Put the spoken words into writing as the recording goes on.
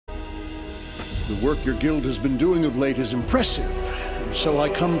The work your guild has been doing of late is impressive, and so I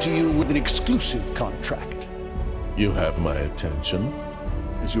come to you with an exclusive contract. You have my attention.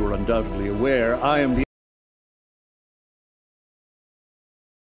 As you are undoubtedly aware, I am the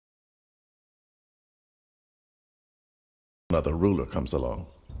Another ruler comes along.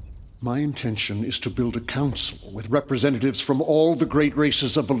 My intention is to build a council with representatives from all the great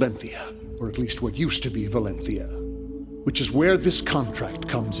races of Valenthia, or at least what used to be Valenthia, which is where this contract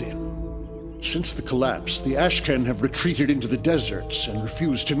comes in. Since the collapse, the Ashken have retreated into the deserts and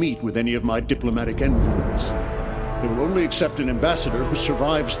refused to meet with any of my diplomatic envoys. They will only accept an ambassador who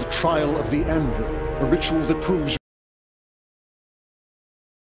survives the trial of the Anvil, a ritual that proves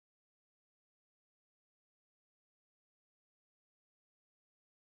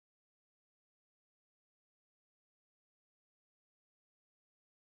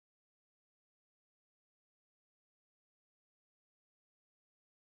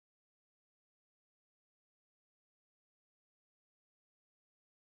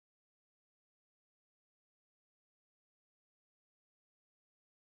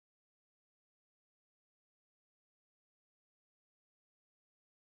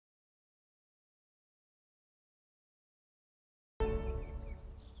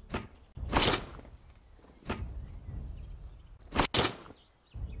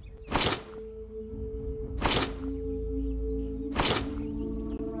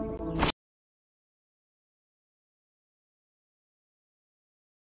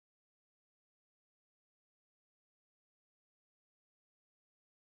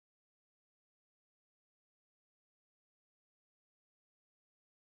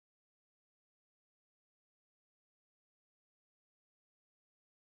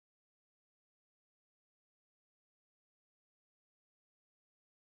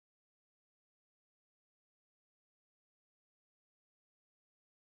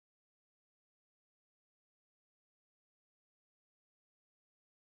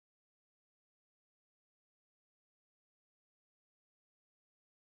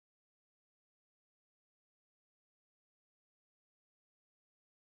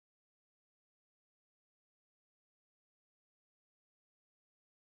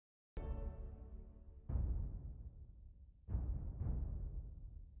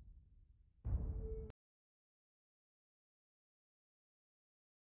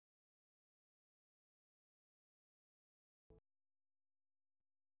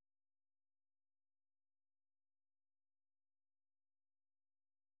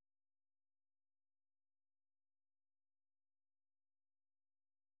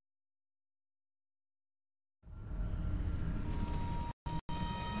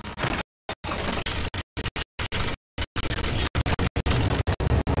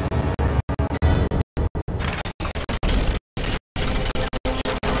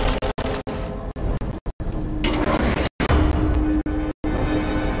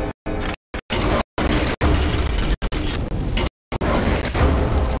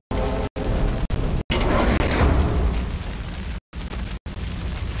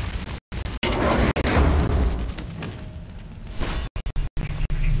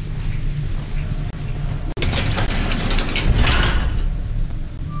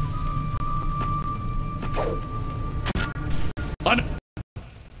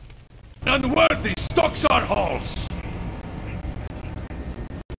unworthy stocks our halls!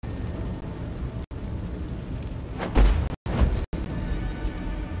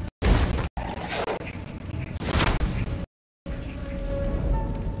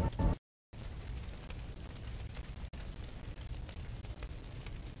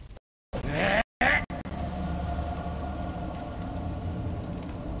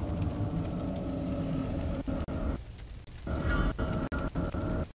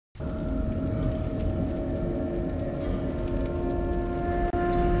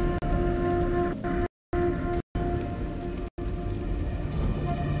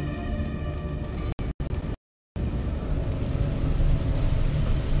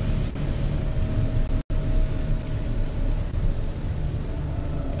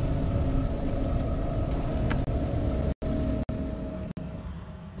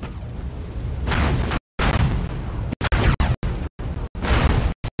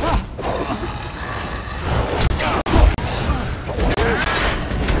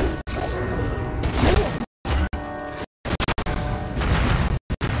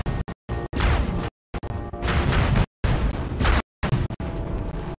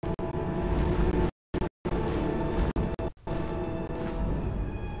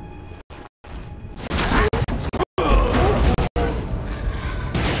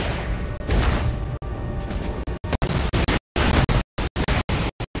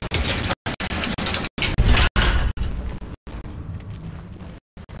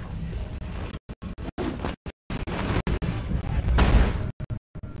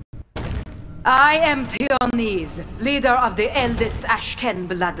 I am Peonies, leader of the eldest Ashken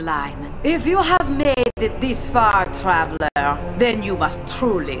bloodline. If you have made it this far, traveler, then you must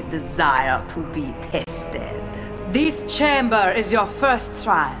truly desire to be tested. This chamber is your first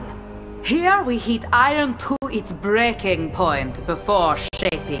trial. Here we heat iron to its breaking point before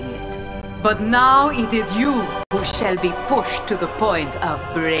shaping it. But now it is you who shall be pushed to the point of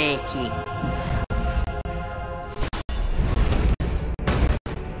breaking.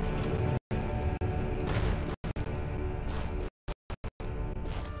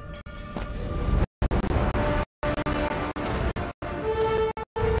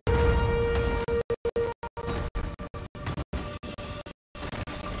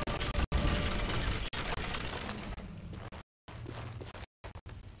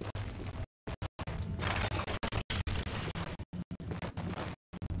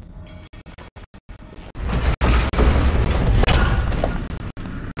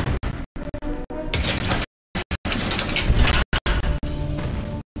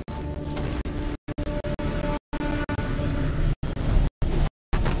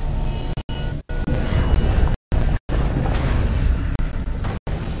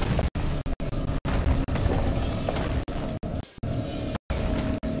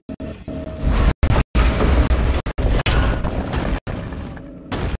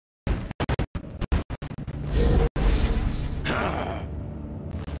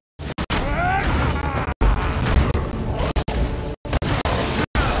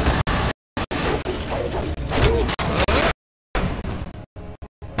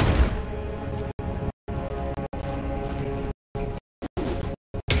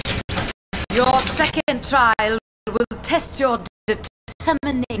 Your second trial will test your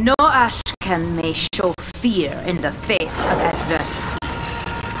determination. No Ashcan may show fear in the face of adversity.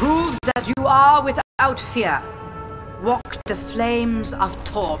 Prove that you are without fear. Walk the flames of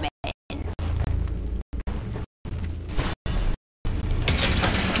torment.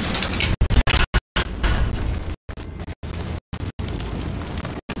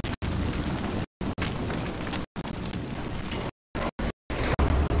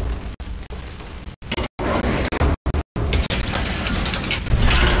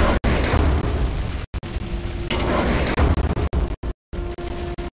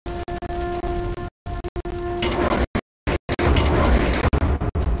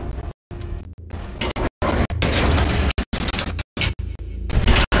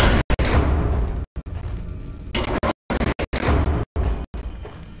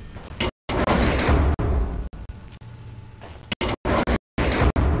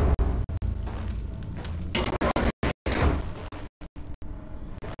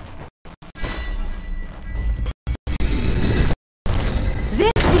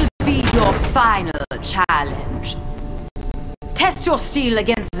 This will be your final challenge. Test your steel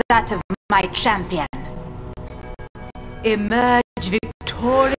against that of my champion. Emerge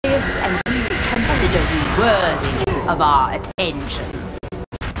victorious and we consider you worthy of our attention.